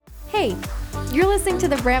Hey, you're listening to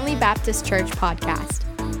the Bramley Baptist Church podcast.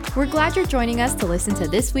 We're glad you're joining us to listen to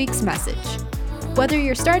this week's message. Whether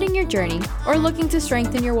you're starting your journey or looking to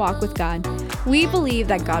strengthen your walk with God, we believe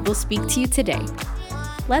that God will speak to you today.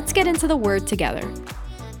 Let's get into the Word together.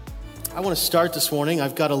 I want to start this morning.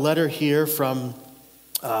 I've got a letter here from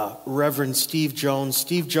Reverend Stephen Jones.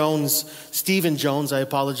 I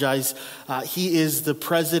apologize. He is the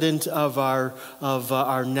president of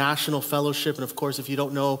our national fellowship. And of course, if you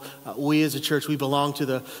don't know, we as a church, we belong to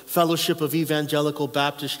the Fellowship of Evangelical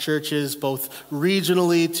Baptist Churches, both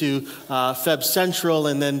regionally to Feb Central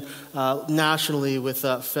and then nationally with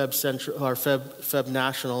Feb Central or Feb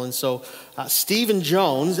National. And so Stephen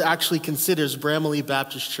Jones actually considers Bramley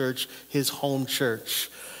Baptist Church his home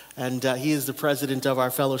church. And he is the president of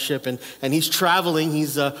our fellowship, and he's traveling.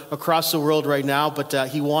 He's across the world right now, but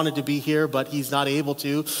he wanted to be here, but he's not able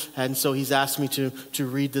to. And so he's asked me to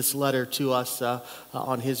read this letter to us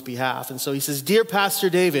on his behalf. And so he says, "Dear Pastor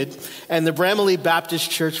David and the Bramley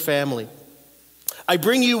Baptist Church family, I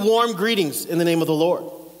bring you warm greetings in the name of the Lord.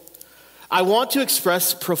 I want to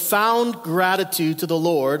express profound gratitude to the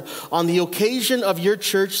Lord on the occasion of your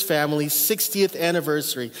church family's 60th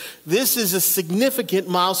anniversary. This is a significant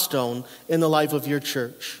milestone in the life of your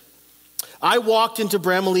church. I walked into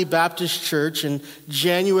Bramley Baptist Church in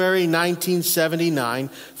January 1979,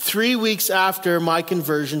 3 weeks after my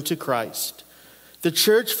conversion to Christ. The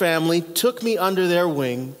church family took me under their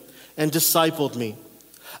wing and discipled me,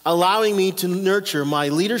 allowing me to nurture my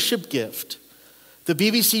leadership gift. The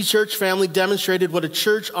BBC church family demonstrated what a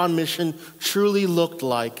church on mission truly looked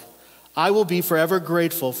like. I will be forever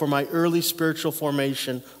grateful for my early spiritual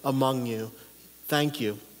formation among you. Thank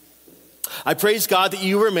you. I praise God that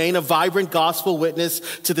you remain a vibrant gospel witness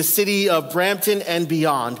to the city of Brampton and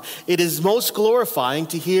beyond. It is most glorifying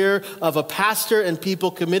to hear of a pastor and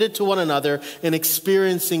people committed to one another and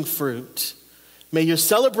experiencing fruit. May your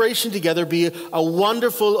celebration together be a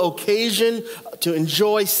wonderful occasion to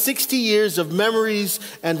enjoy 60 years of memories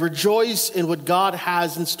and rejoice in what God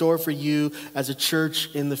has in store for you as a church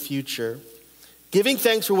in the future. Giving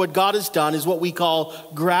thanks for what God has done is what we call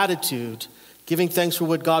gratitude. Giving thanks for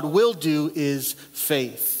what God will do is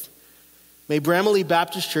faith. May Bramley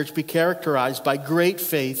Baptist Church be characterized by great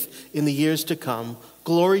faith in the years to come.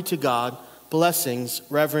 Glory to God. Blessings,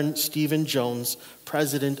 Reverend Stephen Jones,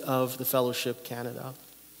 President of the Fellowship Canada."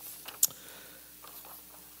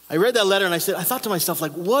 I read that letter and I thought to myself,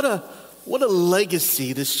 like, what a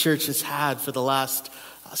legacy this church has had for the last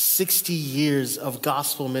 60 years of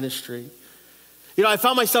gospel ministry. You know, I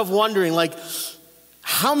found myself wondering, like,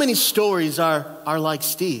 how many stories are like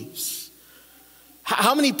Steve's?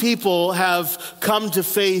 How many people have come to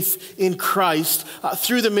faith in Christ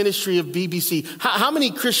through the ministry of BBC? How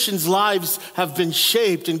many Christians' lives have been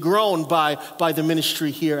shaped and grown by the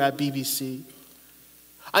ministry here at BBC?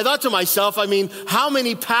 I thought to myself, how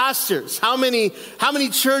many pastors, how many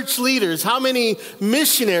church leaders, how many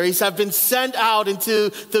missionaries have been sent out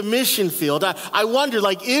into the mission field? I wonder,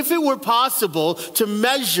 like, if it were possible to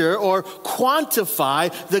measure or quantify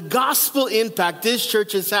the gospel impact this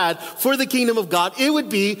church has had for the kingdom of God, it would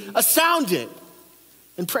be astounding.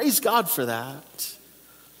 And praise God for that.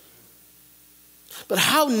 But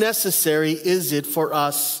how necessary is it for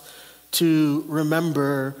us to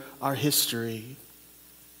remember our history?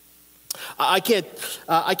 I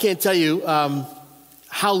can't tell you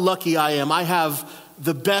how lucky I am. I have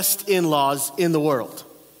the best in-laws in the world.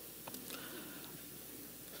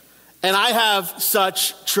 And I have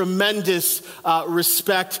such tremendous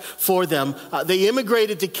respect for them. They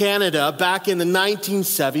immigrated to Canada back in the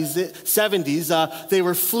 1970s. They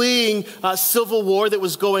were fleeing a civil war that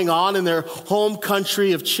was going on in their home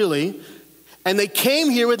country of Chile. And they came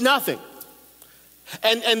here with nothing.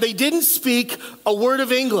 And they didn't speak a word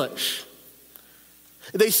of English.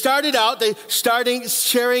 They started out,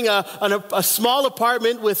 sharing a small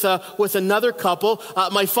apartment with another couple.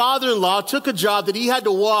 My father-in-law took a job that he had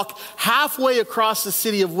to walk halfway across the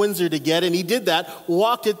city of Windsor to get, and he did that,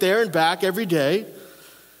 walked it there and back every day.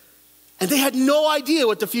 And they had no idea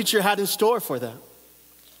what the future had in store for them.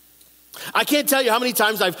 I can't tell you how many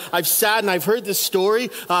times I've sat and I've heard this story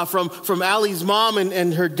from Allie's mom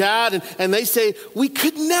and her dad, and they say, we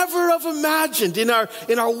could never have imagined in our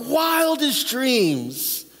wildest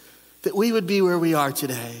dreams that we would be where we are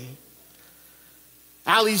today.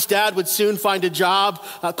 Ali's dad would soon find a job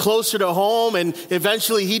closer to home, and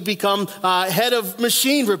eventually he'd become head of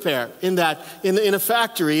machine repair in a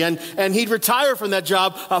factory, and he'd retire from that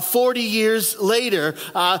job 40 years later.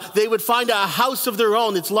 They would find a house of their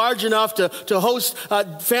own that's large enough to host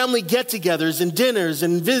family get-togethers and dinners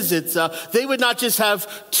and visits. They would not just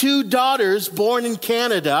have 2 daughters born in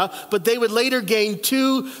Canada, but they would later gain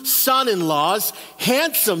 2 son-in-laws,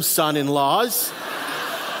 handsome son-in-laws.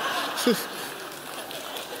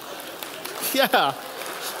 Yeah,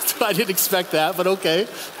 I didn't expect that, but okay.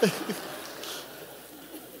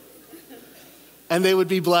 And they would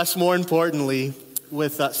be blessed, more importantly,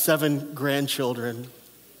 with 7 grandchildren.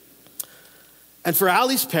 And for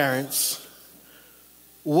Ali's parents,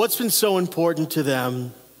 what's been so important to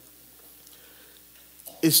them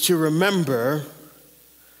is to remember,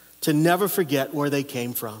 to never forget where they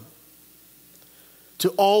came from. To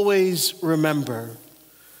always remember.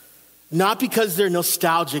 Not because they're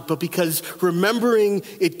nostalgic, but because remembering,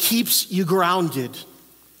 it keeps you grounded.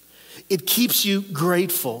 It keeps you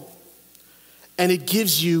grateful. And it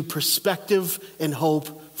gives you perspective and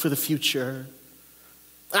hope for the future.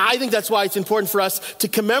 I think that's why it's important for us to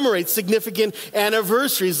commemorate significant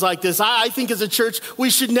anniversaries like this. I think as a church, we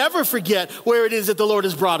should never forget where it is that the Lord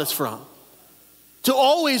has brought us from. To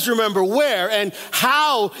always remember where and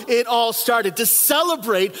how it all started. To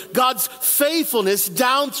celebrate God's faithfulness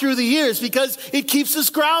down through the years because it keeps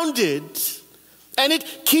us grounded. And it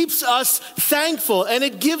keeps us thankful. And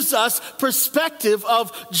it gives us perspective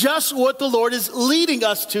of just what the Lord is leading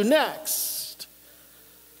us to next.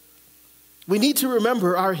 We need to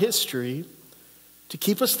remember our history to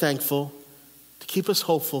keep us thankful, to keep us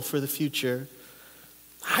hopeful for the future.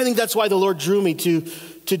 I think that's why the Lord drew me to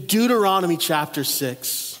Deuteronomy chapter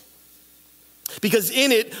 6. Because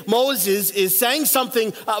in it, Moses is saying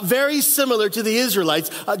something very similar to the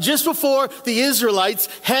Israelites. Just before the Israelites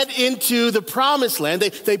head into the promised land,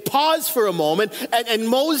 they pause for a moment, and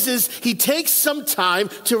Moses, he takes some time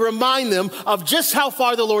to remind them of just how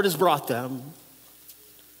far the Lord has brought them.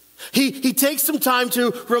 He takes some time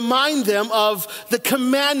to remind them of the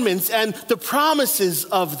commandments and the promises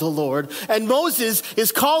of the Lord. And Moses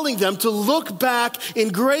is calling them to look back in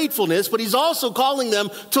gratefulness, but he's also calling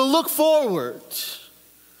them to look forward,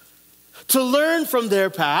 to learn from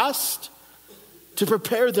their past, to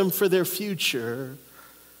prepare them for their future.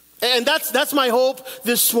 And that's my hope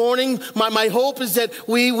this morning. My hope is that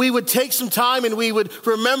we would take some time and we would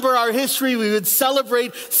remember our history. We would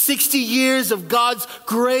celebrate 60 years of God's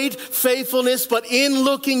great faithfulness. But in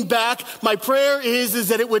looking back, my prayer is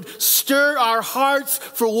that it would stir our hearts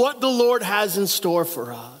for what the Lord has in store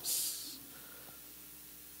for us.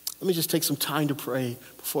 Let me just take some time to pray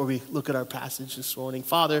before we look at our passage this morning.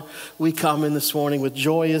 Father, we come in this morning with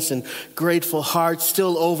joyous and grateful hearts,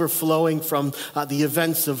 still overflowing from the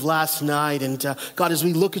events of last night. And God, as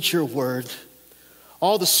we look at your word,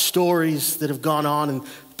 all the stories that have gone on in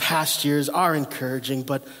past years are encouraging,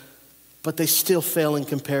 but they still fail in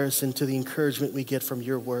comparison to the encouragement we get from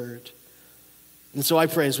your word. And so I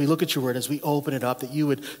pray as we look at your word, as we open it up, that you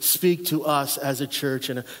would speak to us as a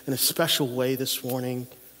church in a special way this morning.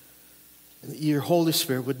 And that your Holy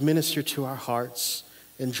Spirit would minister to our hearts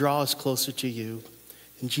and draw us closer to you.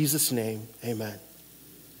 In Jesus' name, amen.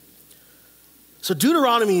 So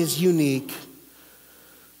Deuteronomy is unique.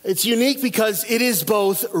 It's unique because it is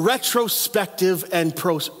both retrospective and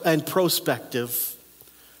prospective.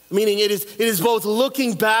 Meaning it is both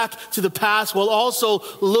looking back to the past while also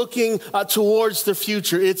looking towards the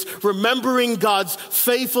future. It's remembering God's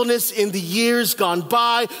faithfulness in the years gone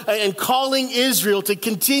by and calling Israel to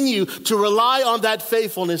continue to rely on that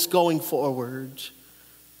faithfulness going forward.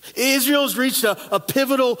 Israel's reached a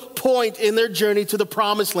pivotal point in their journey to the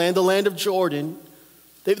promised land, the land of Jordan.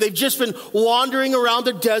 They've just been wandering around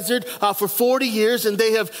the desert for 40 years, and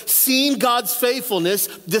they have seen God's faithfulness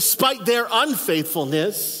despite their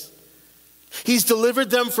unfaithfulness. He's delivered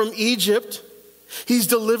them from Egypt. He's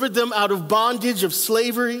delivered them out of bondage of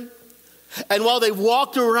slavery. And while they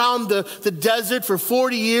walked around the desert for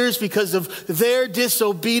 40 years because of their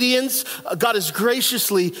disobedience, God has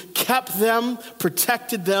graciously kept them,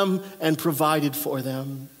 protected them, and provided for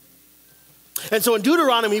them. And so in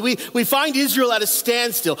Deuteronomy, we find Israel at a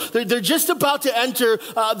standstill. They're just about to enter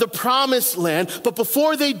the promised land. But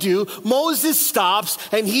before they do, Moses stops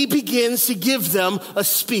and he begins to give them a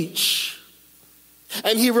speech.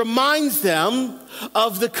 And he reminds them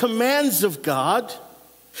of the commands of God.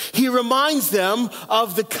 He reminds them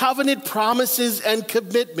of the covenant promises and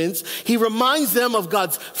commitments. He reminds them of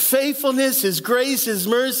God's faithfulness, his grace, his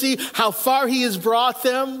mercy, how far he has brought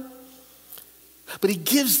them. But he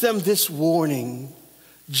gives them this warning.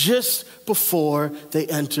 just before they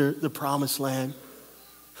enter the promised land.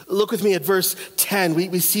 Look with me at verse 10.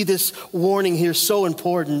 We see this warning here, so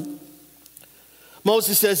important.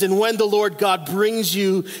 Moses says, and when the Lord God brings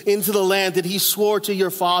you into the land that he swore to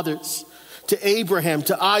your fathers, to Abraham,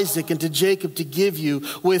 to Isaac, and to Jacob to give you,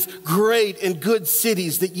 with great and good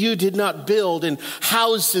cities that you did not build, and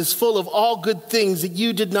houses full of all good things that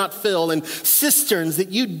you did not fill, and cisterns that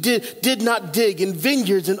you did not dig, and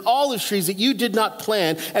vineyards and olive trees that you did not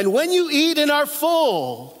plant. And when you eat and are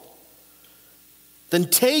full, then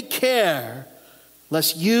take care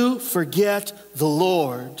lest you forget the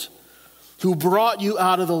Lord who brought you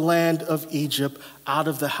out of the land of Egypt, out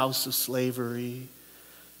of the house of slavery.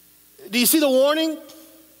 Do you see the warning?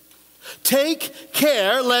 Take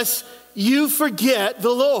care lest you forget the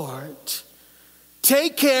Lord.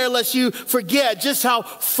 Take care lest you forget just how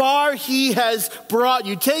far he has brought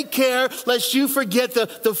you. Take care lest you forget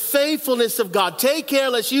the faithfulness of God. Take care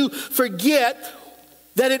lest you forget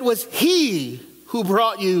that it was he who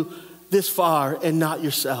brought you this far and not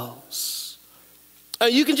yourselves.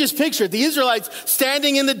 You can just picture it. The Israelites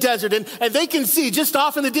standing in the desert, and they can see just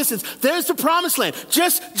off in the distance, there's the promised land,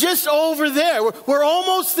 just over there. We're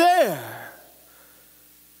almost there.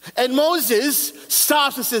 And Moses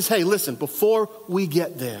stops and says, hey, listen, before we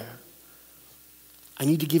get there, I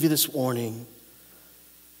need to give you this warning.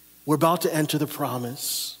 We're about to enter the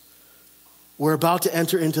promise. We're about to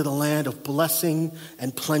enter into the land of blessing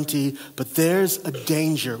and plenty, but there's a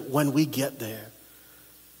danger when we get there.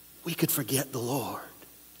 We could forget the Lord.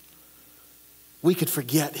 We could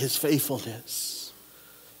forget his faithfulness.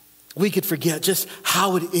 We could forget just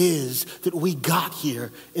how it is that we got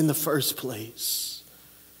here in the first place.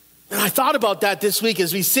 And I thought about that this week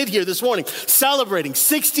as we sit here this morning, celebrating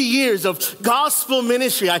 60 years of gospel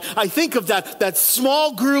ministry. I think of that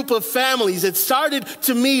small group of families that started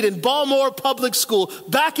to meet in Baltimore Public School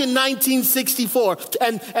back in 1964,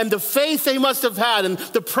 and the faith they must have had and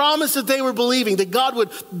the promise that they were believing that God would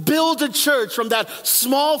build a church from that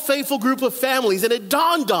small, faithful group of families. And it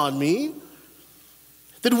dawned on me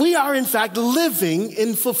that we are, in fact, living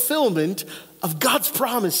in fulfillment of God's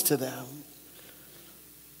promise to them.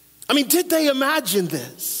 I mean, did they imagine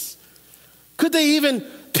this? Could they even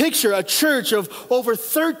picture a church of over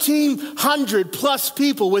 1,300 plus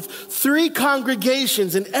people with 3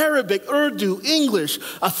 congregations in Arabic, Urdu, English,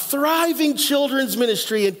 a thriving children's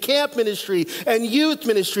ministry and camp ministry and youth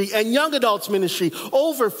ministry and young adults ministry,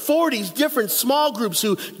 over 40 different small groups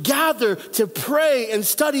who gather to pray and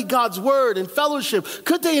study God's word and fellowship?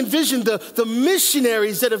 Could they envision the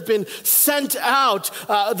missionaries that have been sent out,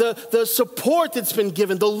 the support that's been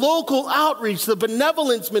given, the local outreach, the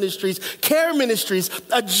benevolence ministries, care ministries,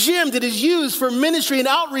 a gym that is used for ministry and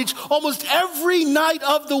outreach almost every night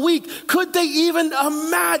of the week? Could they even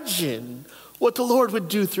imagine what the Lord would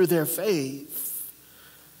do through their faith?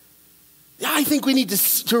 Yeah, I think we need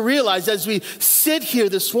to realize as we sit here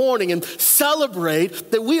this morning and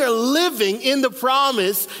celebrate that we are living in the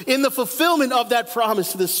promise, in the fulfillment of that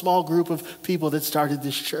promise to this small group of people that started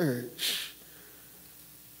this church.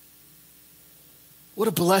 What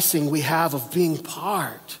a blessing we have of being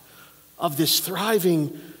part of this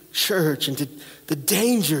thriving church. And the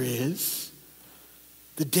danger is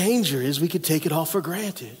we could take it all for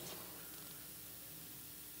granted.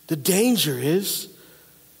 The danger is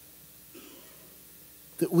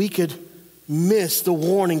that we could miss the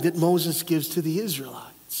warning that Moses gives to the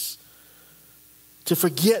Israelites. To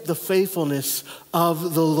forget the faithfulness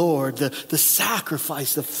of the Lord, the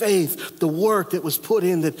sacrifice, the faith, the work that was put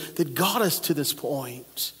in that got us to this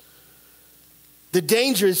point. The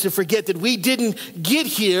danger is to forget that we didn't get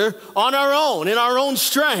here on our own, in our own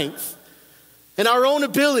strength, in our own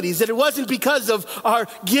abilities, that it wasn't because of our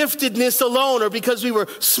giftedness alone or because we were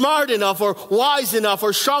smart enough or wise enough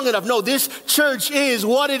or strong enough. No, this church is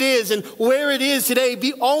what it is and where it is today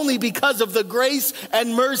only because of the grace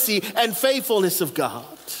and mercy and faithfulness of God.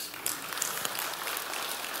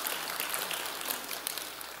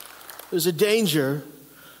 There's a danger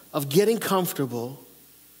of getting comfortable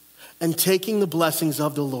and taking the blessings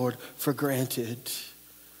of the Lord for granted.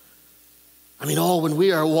 I mean, when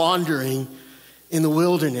we are wandering in the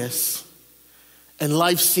wilderness and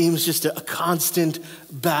life seems just a constant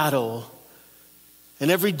battle, and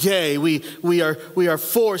every day we are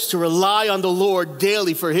forced to rely on the Lord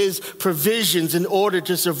daily for his provisions in order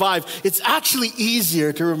to survive, it's actually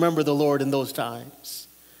easier to remember the Lord in those times.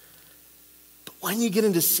 But when you get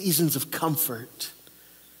into seasons of comfort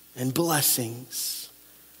and blessings,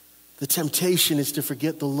 the temptation is to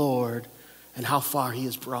forget the Lord and how far he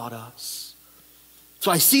has brought us. So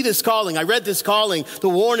I see this calling. I read this calling, the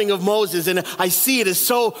warning of Moses, and I see it as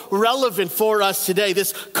so relevant for us today.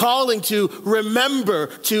 This calling to remember,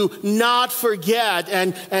 to not forget.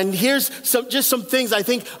 And here's some things I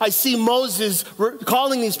think I see Moses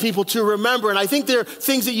calling these people to remember. And I think there are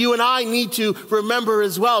things that you and I need to remember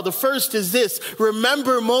as well. The first is this.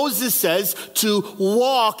 Remember, Moses says, to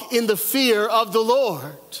walk in the fear of the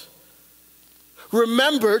Lord.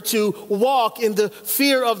 Remember to walk in the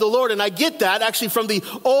fear of the Lord. And I get that actually from the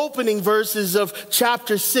opening verses of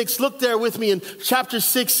chapter 6. Look there with me in chapter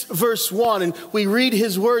 6, verse 1, and we read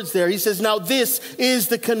his words there. He says, "Now this is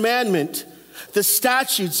the commandment, the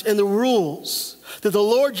statutes and the rules that the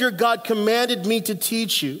Lord your God commanded me to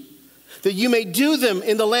teach you, that you may do them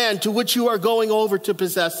in the land to which you are going over to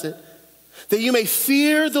possess it, that you may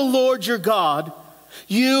fear the Lord your God,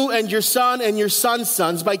 you and your son and your son's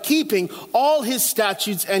sons, by keeping all his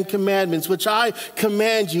statutes and commandments, which I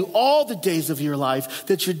command you all the days of your life,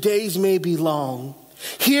 that your days may be long.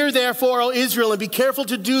 Hear therefore, O Israel, and be careful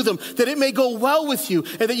to do them, that it may go well with you,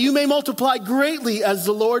 and that you may multiply greatly, as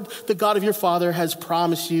the Lord, the God of your father, has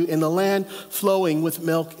promised you, in the land flowing with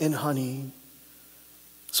milk and honey."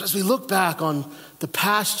 So as we look back on the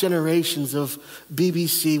past generations of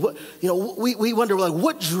BBC, we wonder,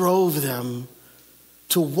 what drove them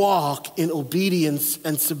to walk in obedience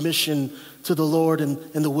and submission to the Lord and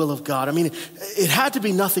the will of God? I mean, it had to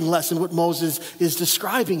be nothing less than what Moses is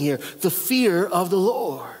describing here, the fear of the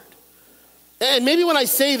Lord. And maybe when I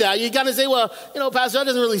say that, you got to say, well, Pastor, that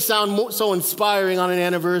doesn't really sound so inspiring on an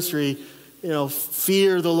anniversary,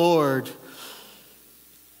 fear the Lord.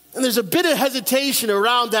 And there's a bit of hesitation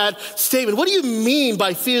around that statement. What do you mean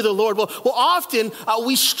by fear the Lord? Well, often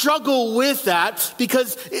we struggle with that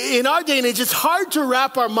because in our day and age, it's hard to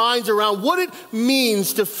wrap our minds around what it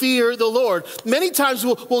means to fear the Lord. Many times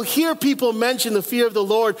we'll hear people mention the fear of the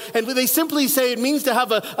Lord, and they simply say it means to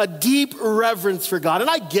have a deep reverence for God. And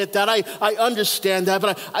I get that. I understand that.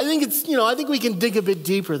 But I think I think we can dig a bit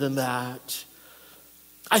deeper than that.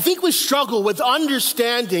 I think we struggle with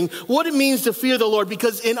understanding what it means to fear the Lord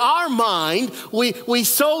because in our mind, we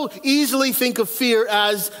so easily think of fear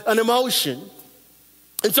as an emotion.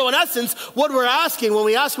 And so in essence, what we're asking when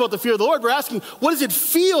we ask about the fear of the Lord, we're asking, what does it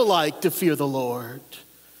feel like to fear the Lord?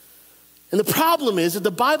 And the problem is that the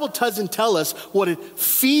Bible doesn't tell us what it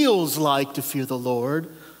feels like to fear the Lord.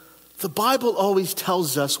 The Bible always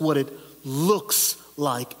tells us what it looks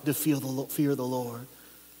like to fear the Lord.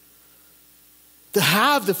 To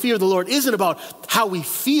have the fear of the Lord isn't about how we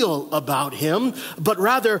feel about him, but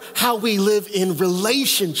rather how we live in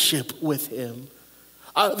relationship with him.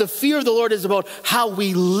 The fear of the Lord is about how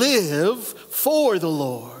we live for the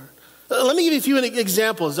Lord. Let me give you a few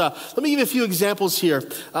examples. Here.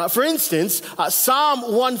 For instance, Psalm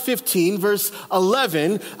 115, verse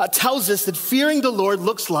 11, tells us that fearing the Lord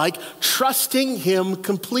looks like trusting him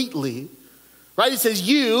completely. Right? It says,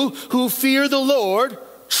 "You who fear the Lord,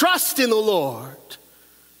 trust in the Lord."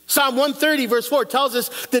 Psalm 130, verse 4 tells us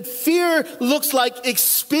that fear looks like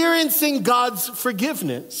experiencing God's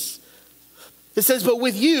forgiveness. It says, "But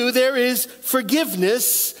with you there is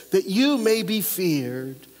forgiveness that you may be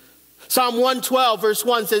feared." Psalm 112, verse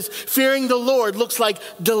 1 says, "Fearing the Lord looks like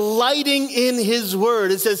delighting in his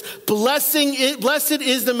word." It says, "Blessed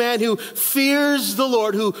is the man who fears the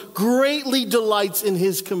Lord, who greatly delights in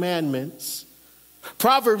his commandments."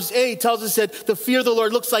 Proverbs 8 tells us that the fear of the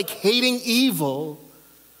Lord looks like hating evil.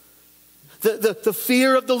 The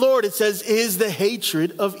fear of the Lord, it says, is the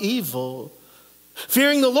hatred of evil.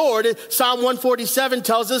 Fearing the Lord, Psalm 147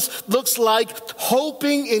 tells us, looks like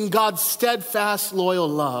hoping in God's steadfast, loyal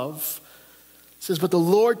love. It says, "But the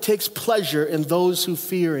Lord takes pleasure in those who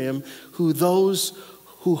fear him, those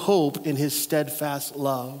who hope in his steadfast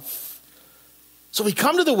love." So we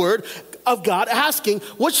come to the word of God asking,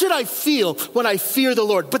 what should I feel when I fear the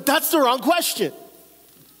Lord? But that's the wrong question.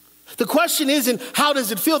 The question isn't, how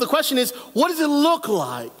does it feel? The question is, what does it look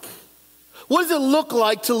like? What does it look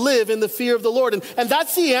like to live in the fear of the Lord? And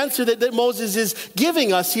that's the answer that Moses is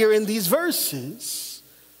giving us here in these verses.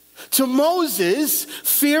 To Moses,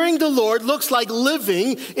 fearing the Lord looks like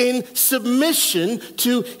living in submission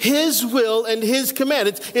to his will and his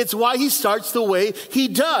command. It's why he starts the way he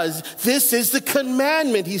does. "This is the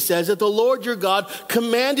commandment," he says, "that the Lord your God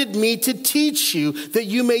commanded me to teach you, that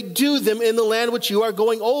you may do them in the land which you are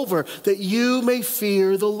going over, that you may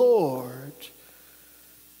fear the Lord."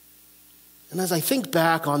 And as I think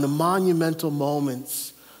back on the monumental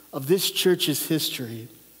moments of this church's history,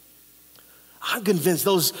 I'm convinced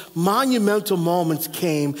those monumental moments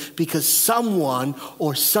came because someone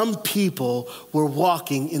or some people were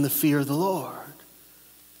walking in the fear of the Lord.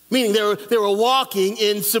 Meaning they were walking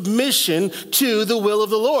in submission to the will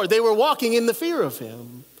of the Lord. They were walking in the fear of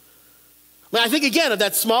him. I think again of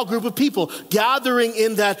that small group of people gathering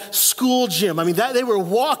in that school gym. That they were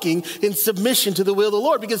walking in submission to the will of the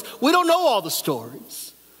Lord, because we don't know all the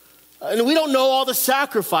stories. And we don't know all the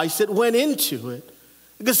sacrifice that went into it.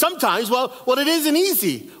 Because sometimes, it isn't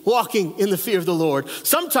easy walking in the fear of the Lord.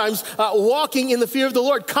 Sometimes walking in the fear of the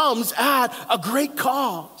Lord comes at a great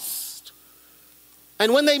cost.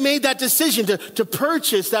 And when they made that decision to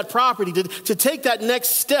purchase that property, to take that next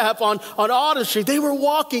step on Auto Street, they were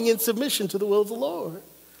walking in submission to the will of the Lord.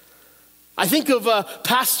 I think of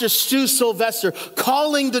Pastor Stu Sylvester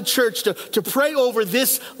calling the church to pray over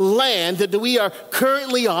this land that we are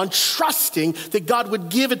currently on, trusting that God would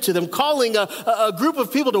give it to them, calling a group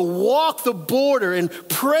of people to walk the border and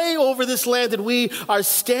pray over this land that we are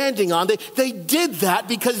standing on. They did that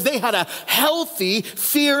because they had a healthy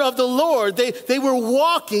fear of the Lord. They were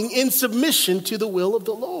walking in submission to the will of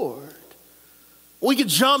the Lord. We could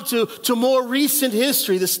jump to more recent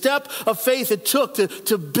history, the step of faith it took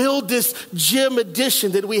to build this gym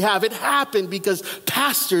addition that we have. It happened because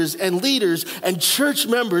pastors and leaders and church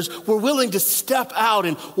members were willing to step out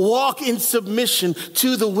and walk in submission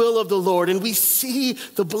to the will of the Lord. And we see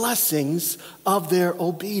the blessings of their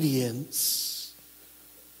obedience.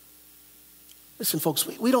 Listen, folks,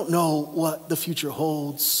 we don't know what the future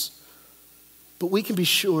holds, but we can be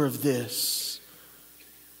sure of this.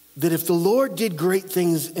 That if the Lord did great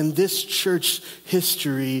things in this church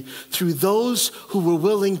history through those who were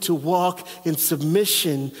willing to walk in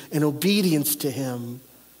submission and obedience to him,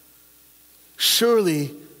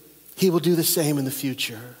 surely he will do the same in the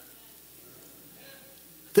future.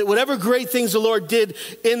 That whatever great things the Lord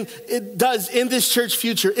does in this church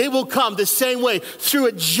future, it will come the same way through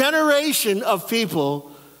a generation of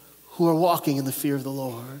people who are walking in the fear of the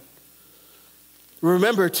Lord.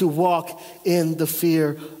 Remember to walk in the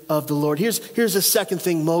fear of the Lord. Here's a second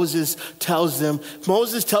thing Moses tells them.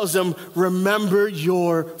 Moses tells them, remember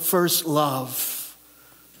your first love.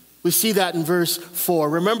 We see that in verse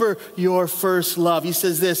 4. Remember your first love. He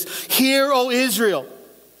says this, hear, O Israel,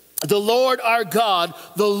 the Lord our God,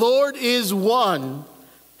 the Lord is one.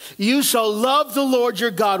 You shall love the Lord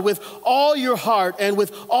your God with all your heart and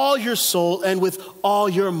with all your soul and with all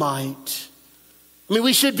your might.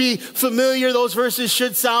 We should be familiar. Those verses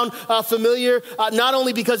should sound familiar, not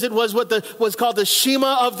only because it was what was called the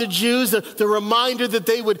Shema of the Jews, the reminder that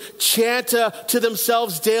they would chant to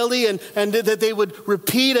themselves daily and that they would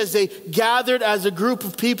repeat as they gathered as a group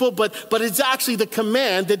of people, but it's actually the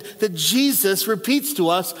command that Jesus repeats to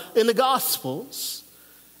us in the Gospels.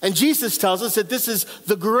 And Jesus tells us that this is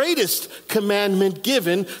the greatest commandment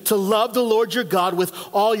given, to love the Lord your God with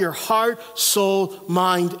all your heart, soul,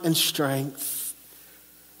 mind, and strength.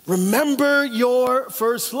 Remember your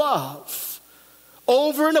first love.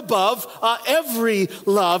 Over and above every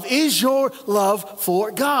love is your love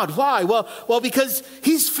for God. Why? Well, because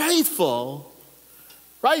he's faithful.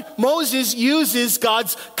 Right? Moses uses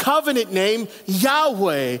God's covenant name,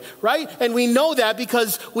 Yahweh, right? And we know that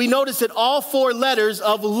because we notice that all four letters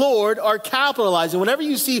of Lord are capitalized. And whenever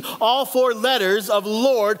you see all four letters of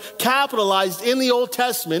Lord capitalized in the Old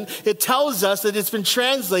Testament, it tells us that it's been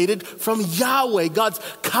translated from Yahweh, God's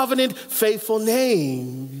covenant faithful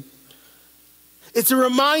name. It's a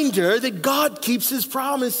reminder that God keeps his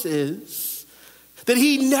promises. That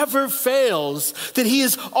he never fails, that he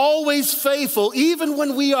is always faithful. Even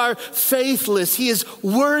when we are faithless, he is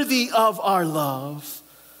worthy of our love.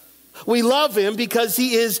 We love him because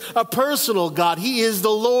he is a personal God. He is the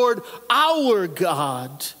Lord, our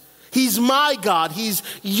God. He's my God. He's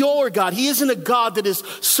your God. He isn't a God that is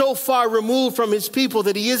so far removed from his people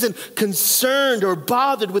that he isn't concerned or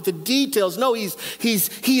bothered with the details. No, he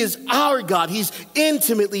is our God. He's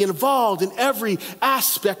intimately involved in every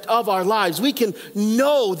aspect of our lives. We can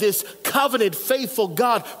know this covenant faithful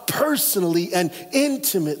God personally and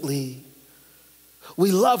intimately.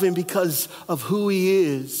 We love him because of who he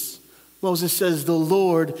is. Moses says the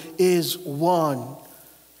Lord is one.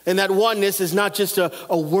 And that oneness is not just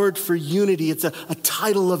a word for unity, it's a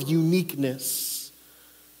title of uniqueness.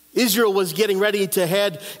 Israel was getting ready to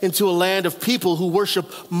head into a land of people who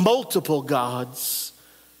worship multiple gods.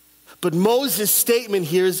 But Moses' statement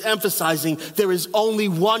here is emphasizing there is only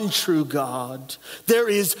one true God. There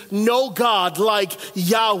is no God like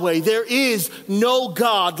Yahweh. There is no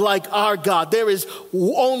God like our God. There is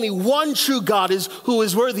only one true God who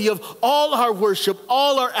is worthy of all our worship,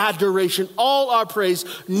 all our adoration, all our praise.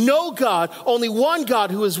 No God, only one God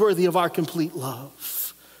who is worthy of our complete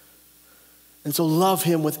love. And so love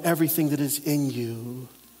him with everything that is in you,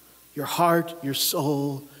 your heart, your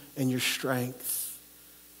soul, and your strength.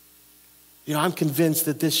 I'm convinced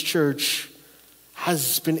that this church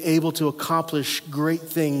has been able to accomplish great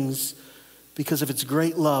things because of its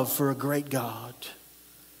great love for a great God.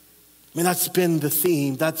 That's been the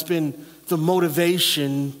theme. That's been the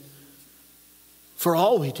motivation for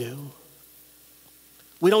all we do.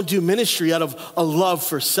 We don't do ministry out of a love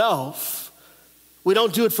for self. We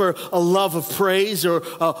don't do it for a love of praise or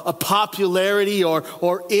a popularity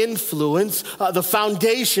or influence. The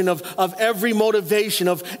foundation of every motivation,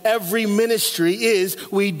 of every ministry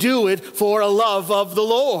is we do it for a love of the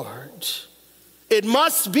Lord. It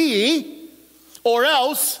must be, or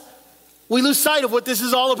else we lose sight of what this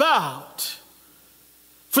is all about.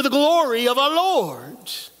 For the glory of our Lord.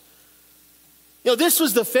 This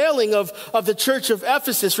was the failing of the church of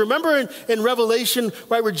Ephesus. Remember in Revelation,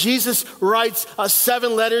 right, where Jesus writes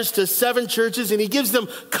 7 letters to 7 churches and he gives them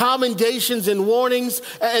commendations and warnings.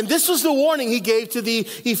 And this was the warning he gave to the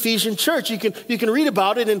Ephesian church. You can read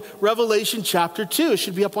about it in Revelation chapter 2. It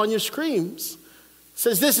should be up on your screens. It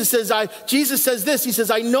says this, Jesus says this, he says,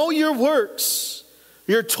 I know your works,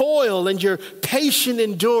 your toil and your patient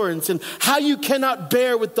endurance, and how you cannot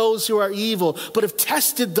bear with those who are evil, but have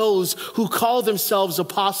tested those who call themselves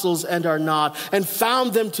apostles and are not, and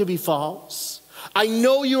found them to be false. I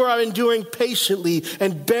know you are enduring patiently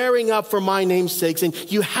and bearing up for my name's sake, and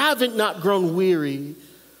you haven't not grown weary.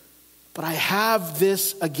 But I have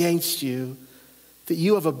this against you, that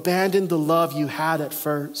you have abandoned the love you had at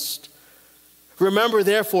first. Remember,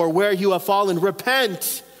 therefore, where you have fallen,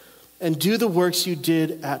 repent and do the works you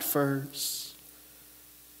did at first.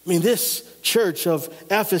 This church of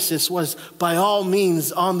Ephesus was by all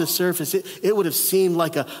means on the surface. It would have seemed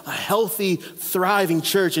like a healthy, thriving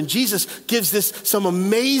church. And Jesus gives this some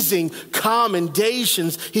amazing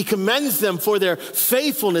commendations. He commends them for their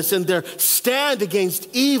faithfulness and their stand against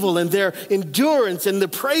evil and their endurance and the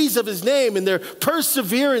praise of his name and their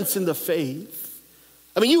perseverance in the faith.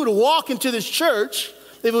 You would walk into this church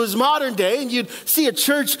if it was modern day, and you'd see a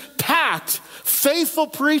church packed, faithful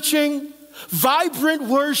preaching, vibrant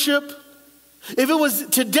worship. If it was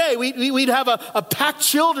today, we'd have a packed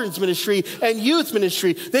children's ministry and youth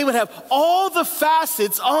ministry. They would have all the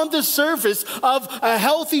facets on the surface of a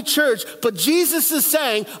healthy church. But Jesus is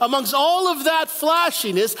saying, amongst all of that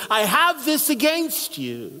flashiness, I have this against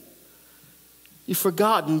you. You've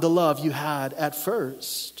forgotten the love you had at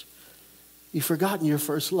first. You've forgotten your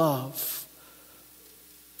first love.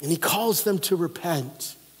 And he calls them to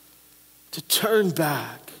repent, to turn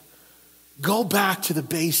back, go back to the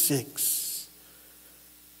basics.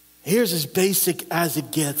 Here's as basic as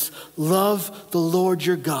it gets. Love the Lord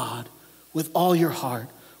your God with all your heart,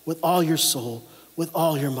 with all your soul, with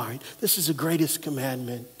all your might. This is the greatest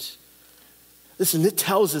commandment. Listen, it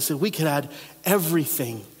tells us that we can add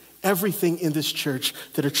everything in this church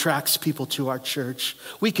that attracts people to our church.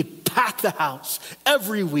 We could pack the house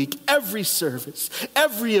every week, every service,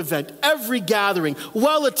 every event, every gathering,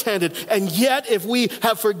 well attended. And yet, if we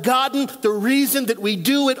have forgotten the reason that we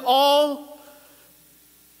do it all,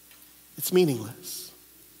 it's meaningless.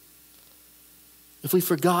 If we've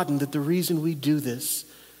forgotten that the reason we do this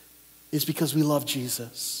is because we love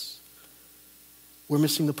Jesus, we're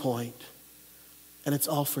missing the point, and it's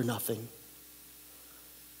all for nothing.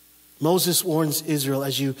 Moses warns Israel,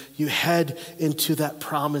 as you head into that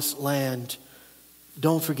promised land,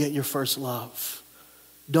 don't forget your first love.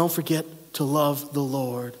 Don't forget to love the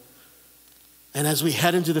Lord. And as we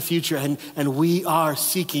head into the future, and we are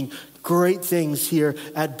seeking great things here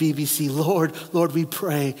at BBC, Lord, we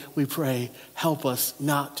pray, help us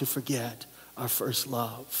not to forget our first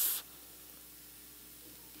love.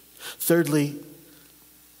 Thirdly,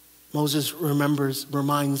 Moses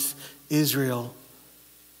reminds Israel,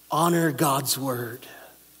 honor God's word.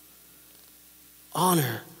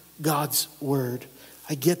 Honor God's word.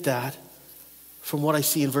 I get that from what I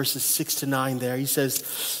see in verses 6-9 there. He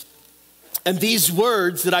says, and these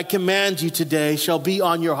words that I command you today shall be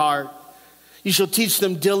on your heart. You shall teach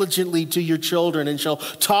them diligently to your children and shall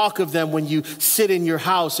talk of them when you sit in your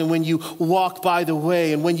house and when you walk by the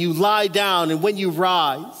way and when you lie down and when you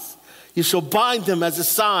rise. You shall bind them as a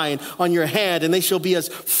sign on your hand, and they shall be as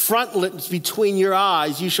frontlets between your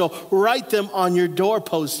eyes. You shall write them on your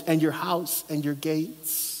doorposts and your house and your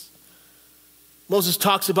gates. Moses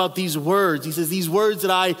talks about these words. He says, these words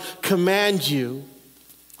that I command you.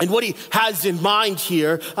 And what he has in mind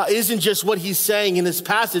here isn't just what he's saying in this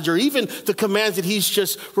passage or even the commands that he's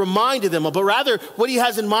just reminded them of, but rather what he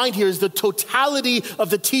has in mind here is the totality of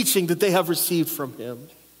the teaching that they have received from him.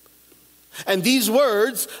 And these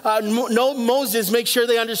words, Moses makes sure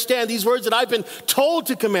they understand these words that I've been told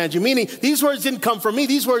to command you, meaning these words didn't come from me,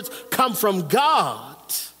 these words come from God.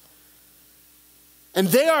 And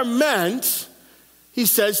they are meant, he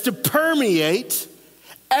says, to permeate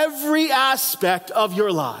every aspect of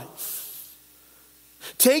your life.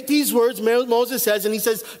 Take these words, Moses says, and he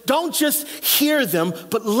says, don't just hear them,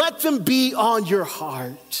 but let them be on your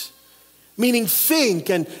heart. Meaning think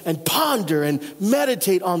and ponder and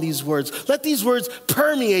meditate on these words. Let these words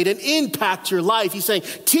permeate and impact your life. He's saying,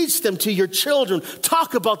 teach them to your children.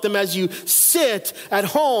 Talk about them as you sit at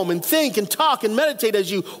home and think and talk and meditate as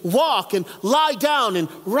you walk and lie down and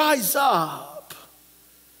rise up.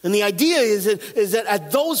 And the idea is that at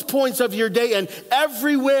those points of your day and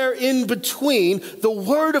everywhere in between, the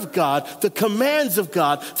Word of God, the commands of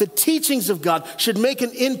God, the teachings of God should make an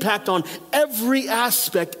impact on every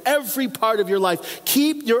aspect, every part of your life.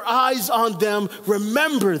 Keep your eyes on them.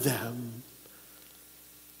 Remember them.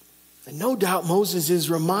 And no doubt Moses is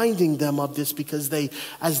reminding them of this because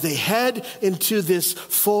as they head into this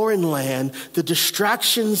foreign land, the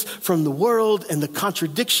distractions from the world and the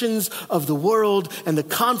contradictions of the world and the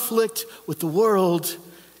conflict with the world,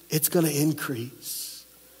 it's going to increase.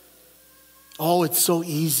 Oh, it's so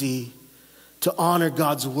easy to honor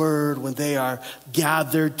God's word when they are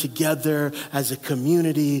gathered together as a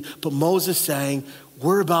community. But Moses saying,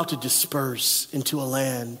 we're about to disperse into a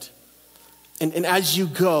land. And as you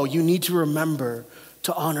go, you need to remember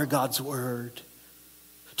to honor God's word,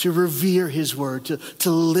 to revere his word,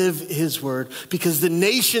 to live his word. Because the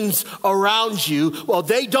nations around you, well,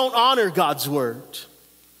 they don't honor God's word.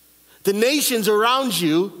 The nations around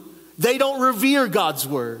you, they don't revere God's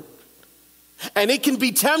word. And it can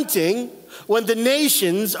be tempting when the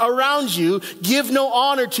nations around you give no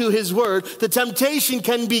honor to his word. The temptation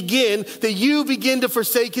can begin that you begin to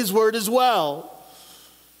forsake his word as well.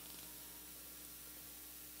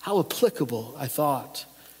 How applicable, I thought,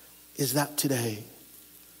 is that today?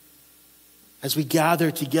 As we gather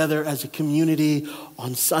together as a community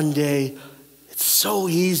on Sunday, it's so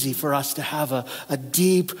easy for us to have a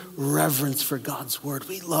deep reverence for God's word.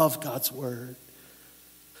 We love God's word.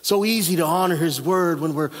 So easy to honor his word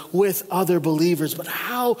when we're with other believers, but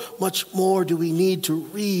how much more do we need to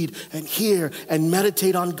read and hear and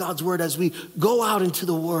meditate on God's word as we go out into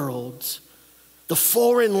the world? The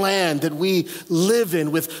foreign land that we live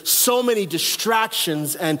in with so many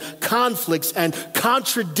distractions and conflicts and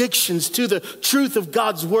contradictions to the truth of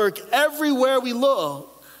God's work everywhere we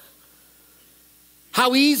look.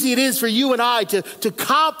 How easy it is for you and I to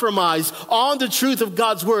compromise on the truth of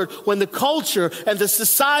God's word when the culture and the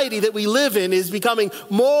society that we live in is becoming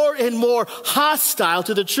more and more hostile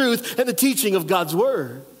to the truth and the teaching of God's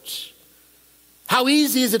word. How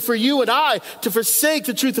easy is it for you and I to forsake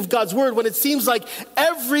the truth of God's word when it seems like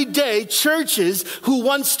every day churches who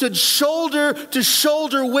once stood shoulder to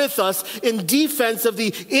shoulder with us in defense of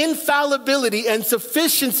the infallibility and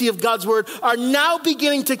sufficiency of God's word are now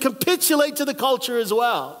beginning to capitulate to the culture as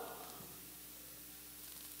well.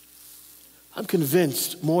 I'm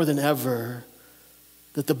convinced more than ever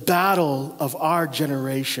that the battle of our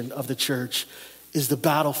generation of the church is the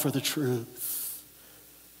battle for the truth.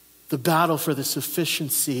 The battle for the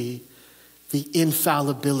sufficiency, the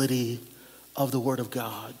infallibility of the Word of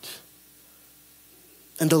God.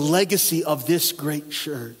 And the legacy of this great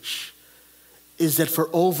church is that for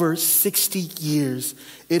over 60 years,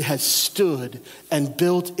 it has stood and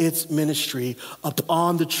built its ministry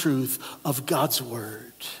upon the truth of God's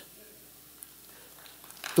Word.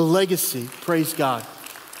 The legacy, praise God,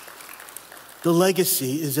 the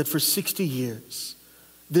legacy is that for 60 years,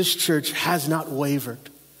 this church has not wavered.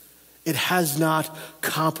 It has not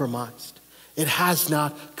compromised. It has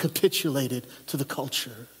not capitulated to the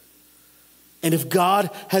culture. And if God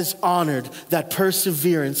has honored that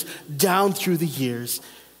perseverance down through the years,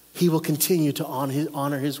 he will continue to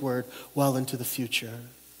honor his word well into the future.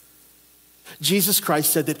 Jesus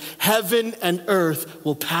Christ said that heaven and earth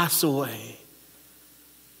will pass away,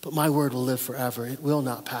 but my word will live forever. It will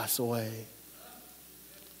not pass away.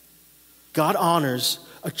 God honors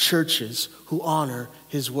churches who honor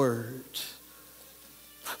his word.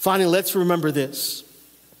 Finally, let's remember this.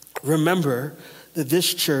 Remember that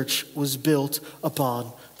this church was built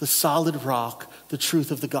upon the solid rock, the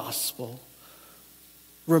truth of the gospel.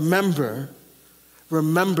 Remember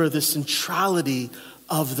the centrality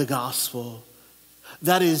of the gospel.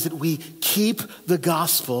 That is that we keep the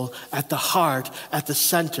gospel at the heart, at the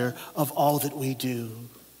center of all that we do.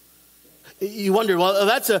 You wonder, well,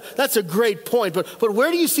 that's a great point, but where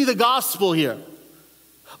do you see the gospel here?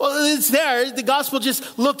 Well, it's there. The gospel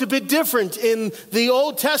just looked a bit different in the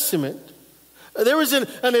Old Testament. There was an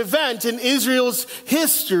event in Israel's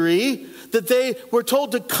history that they were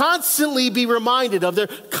told to constantly be reminded of. They're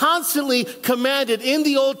constantly commanded in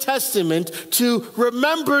the Old Testament to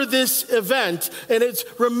remember this event, and it's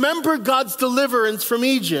remember God's deliverance from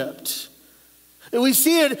Egypt. And we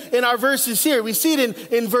see it in our verses here. We see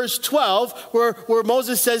it in verse 12 where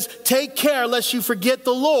Moses says, take care lest you forget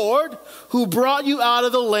the Lord who brought you out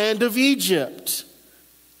of the land of Egypt.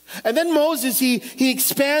 And then Moses, he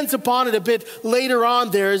expands upon it a bit later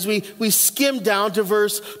on there as we skim down to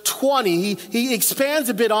verse 20. He expands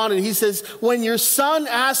a bit on it. He says, when your son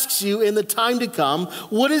asks you in the time to come,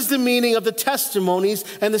 what is the meaning of the testimonies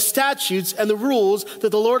and the statutes and the rules that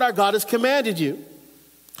the Lord our God has commanded you?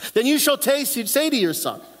 Then you shall say to your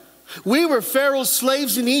son, we were Pharaoh's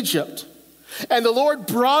slaves in Egypt, and the Lord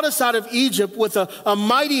brought us out of Egypt with a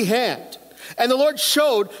mighty hand. And the Lord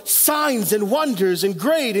showed signs and wonders and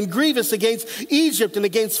great and grievous against Egypt and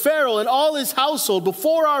against Pharaoh and all his household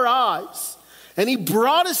before our eyes. And he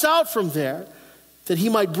brought us out from there that he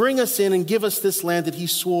might bring us in and give us this land that he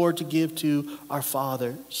swore to give to our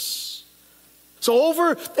fathers. So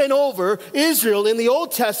over and over, Israel in the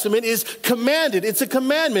Old Testament is commanded. It's a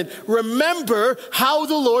commandment. Remember how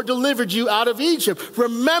the Lord delivered you out of Egypt.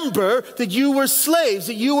 Remember that you were slaves,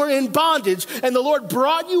 that you were in bondage, and the Lord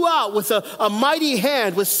brought you out with a mighty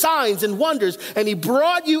hand, with signs and wonders, and he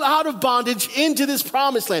brought you out of bondage into this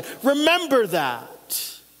promised land. Remember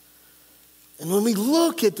that. And when we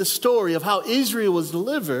look at the story of how Israel was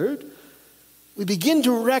delivered, we begin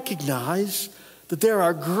to recognize that there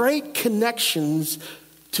are great connections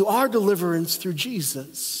to our deliverance through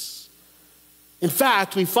Jesus. In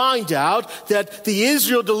fact, we find out that the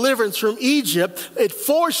Israel deliverance from Egypt, it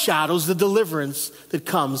foreshadows the deliverance that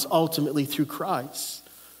comes ultimately through Christ.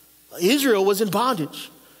 Israel was in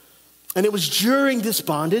bondage. And it was during this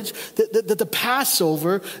bondage that the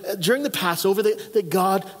Passover, that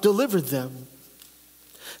God delivered them.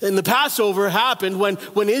 And the Passover happened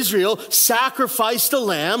when Israel sacrificed a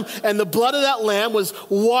lamb, and the blood of that lamb was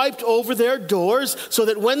wiped over their doors, so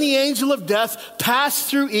that when the angel of death passed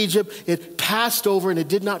through Egypt, it passed over and it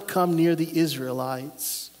did not come near the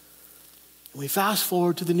Israelites. And we fast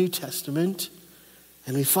forward to the New Testament,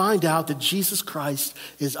 and we find out that Jesus Christ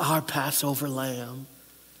is our Passover lamb.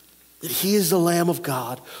 That he is the Lamb of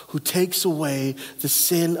God who takes away the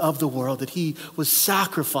sin of the world, that he was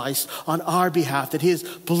sacrificed on our behalf, that his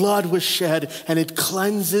blood was shed and it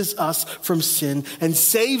cleanses us from sin and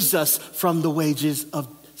saves us from the wages of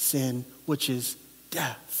sin, which is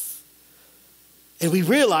death. And we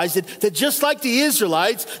realize that just like the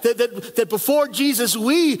Israelites, that before Jesus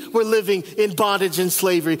we were living in bondage and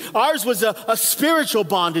slavery. Ours was a spiritual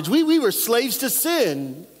bondage. We were slaves to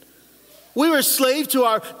sin. We were slaves to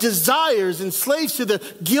our desires and slaves to the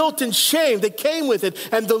guilt and shame that came with it.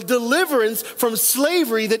 And the deliverance from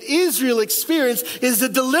slavery that Israel experienced is the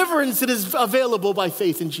deliverance that is available by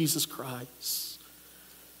faith in Jesus Christ.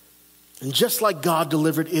 And just like God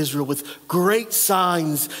delivered Israel with great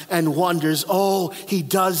signs and wonders, he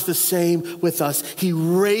does the same with us. He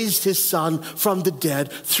raised his son from the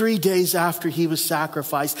dead 3 days after he was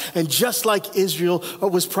sacrificed. And just like Israel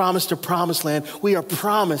was promised a promised land, we are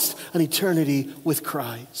promised an eternity with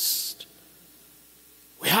Christ.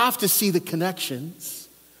 We have to see the connections.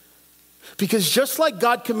 Because just like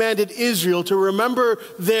God commanded Israel to remember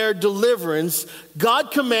their deliverance, God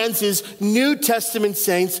commands his New Testament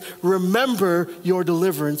saints, remember your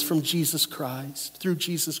deliverance from Jesus Christ, through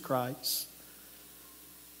Jesus Christ.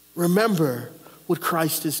 Remember what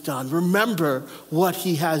Christ has done. Remember what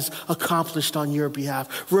he has accomplished on your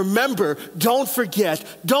behalf. Remember, don't forget,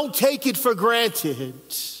 don't take it for granted.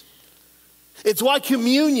 It's why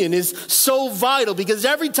communion is so vital, because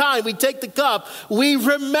every time we take the cup, we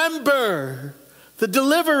remember the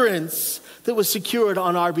deliverance that was secured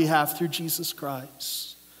on our behalf through Jesus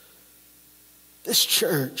Christ. This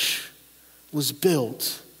church was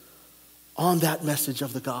built on that message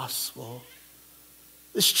of the gospel.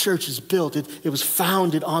 This church is built, it was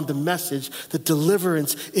founded on the message that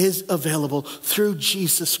deliverance is available through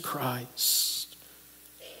Jesus Christ.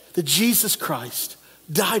 That Jesus Christ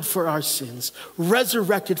died for our sins,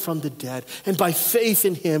 resurrected from the dead, and by faith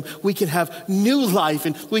in him, we can have new life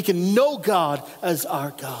and we can know God as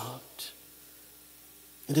our God.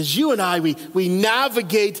 And as you and I, we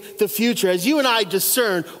navigate the future, as you and I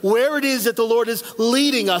discern where it is that the Lord is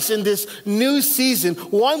leading us in this new season,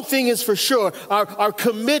 one thing is for sure, our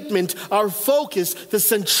commitment, our focus, the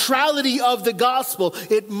centrality of the gospel,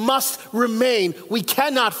 it must remain. We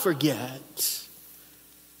cannot forget.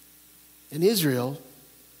 In Israel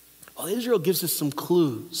gives us some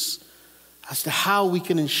clues as to how we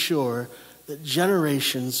can ensure that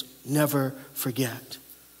generations never forget.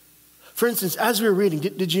 For instance, as we were reading,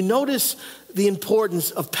 did you notice the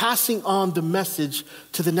importance of passing on the message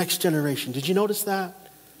to the next generation? Did you notice that?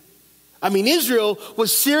 I mean, Israel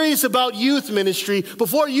was serious about youth ministry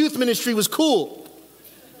before youth ministry was cool.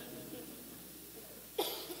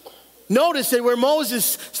 Notice that where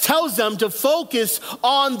Moses tells them to focus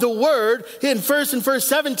on the word in verse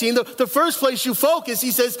 17, the first place you focus,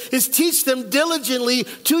 he says, is teach them diligently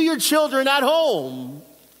to your children at home.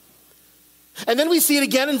 And then we see it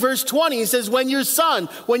again in verse 20. He says, when your son,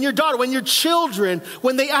 when your daughter, when your children,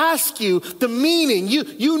 when they ask you the meaning,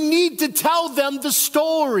 you need to tell them the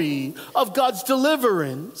story of God's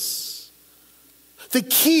deliverance. The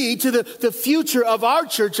key to the future of our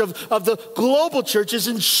church, of the global church, is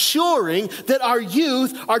ensuring that our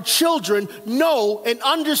youth, our children, know and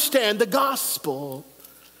understand the gospel.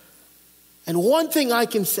 And one thing I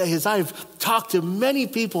can say is I've talked to many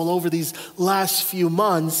people over these last few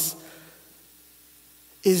months,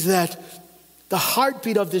 is that the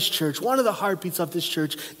heartbeat of this church, one of the heartbeats of this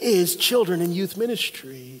church, is children and youth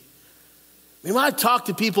ministry. I mean, when I talk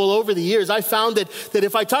to people over the years, I found that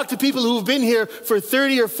if I talk to people who've been here for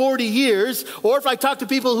 30 or 40 years, or if I talk to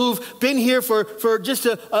people who've been here for just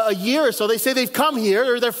a year or so, they say they've come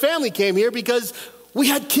here, or their family came here because we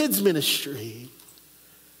had kids ministry.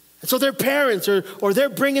 And so their parents, or they're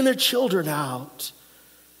bringing their children out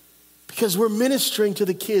because we're ministering to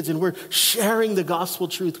the kids and we're sharing the gospel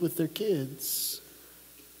truth with their kids.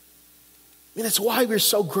 I mean, that's why we're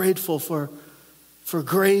so grateful for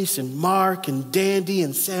Grace and Mark and Dandy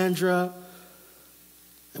and Sandra.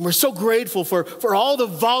 And we're so grateful for all the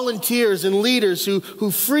volunteers and leaders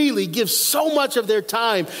who freely give so much of their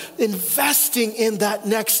time investing in that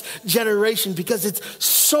next generation, because it's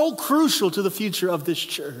so crucial to the future of this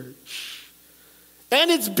church.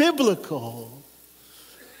 And it's biblical.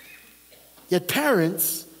 Yet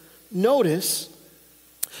parents, notice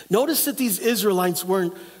that these Israelites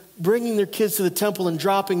weren't bringing their kids to the temple and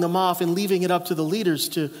dropping them off and leaving it up to the leaders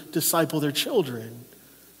to disciple their children.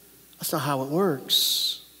 That's not how it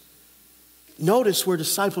works. Notice where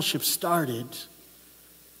discipleship started.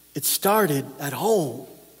 It started at home.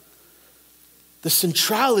 The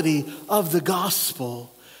centrality of the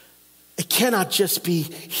gospel, it cannot just be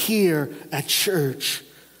here at church.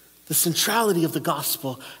 The centrality of the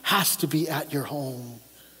gospel has to be at your home.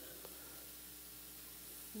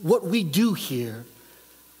 What we do here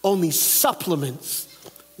only supplements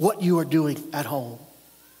what you are doing at home.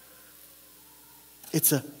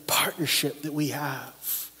 It's a partnership that we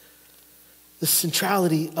have. The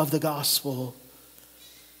centrality of the gospel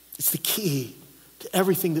is the key to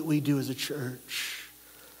everything that we do as a church.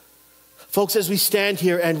 Folks, as we stand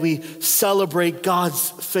here and we celebrate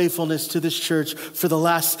God's faithfulness to this church for the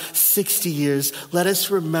last 60 years, let us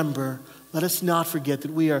not forget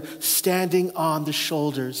that we are standing on the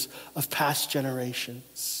shoulders of past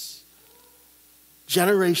generations.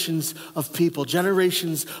 Generations of people,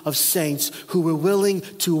 generations of saints who were willing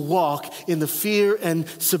to walk in the fear and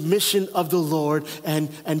submission of the Lord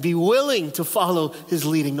and be willing to follow his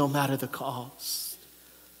leading no matter the cost.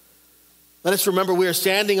 Let us remember we are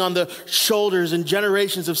standing on the shoulders and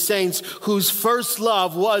generations of saints whose first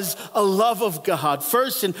love was a love of God.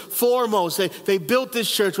 First and foremost, they built this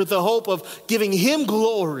church with the hope of giving him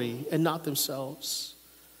glory and not themselves.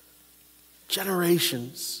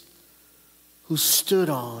 Generations who stood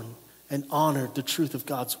on and honored the truth of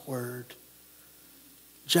God's word.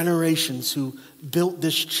 Generations who built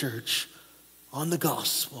this church on the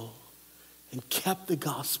gospel and kept the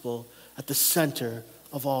gospel at the center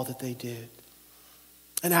of all that they did.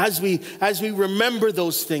 And as we remember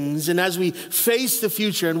those things and as we face the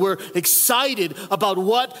future and we're excited about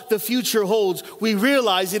what the future holds, we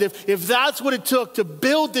realize that if that's what it took to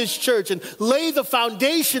build this church and lay the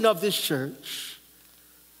foundation of this church,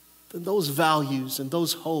 then those values and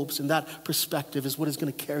those hopes and that perspective is what is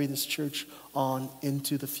going to carry this church on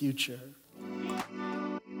into the future.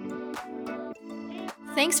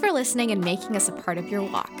 Thanks for listening and making us a part of your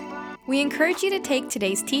walk. We encourage you to take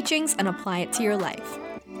today's teachings and apply it to your life.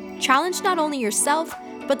 Challenge not only yourself,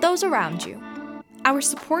 but those around you. Our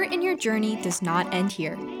support in your journey does not end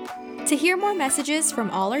here. To hear more messages from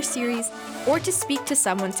all our series or to speak to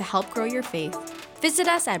someone to help grow your faith, visit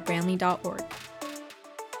us at branley.org.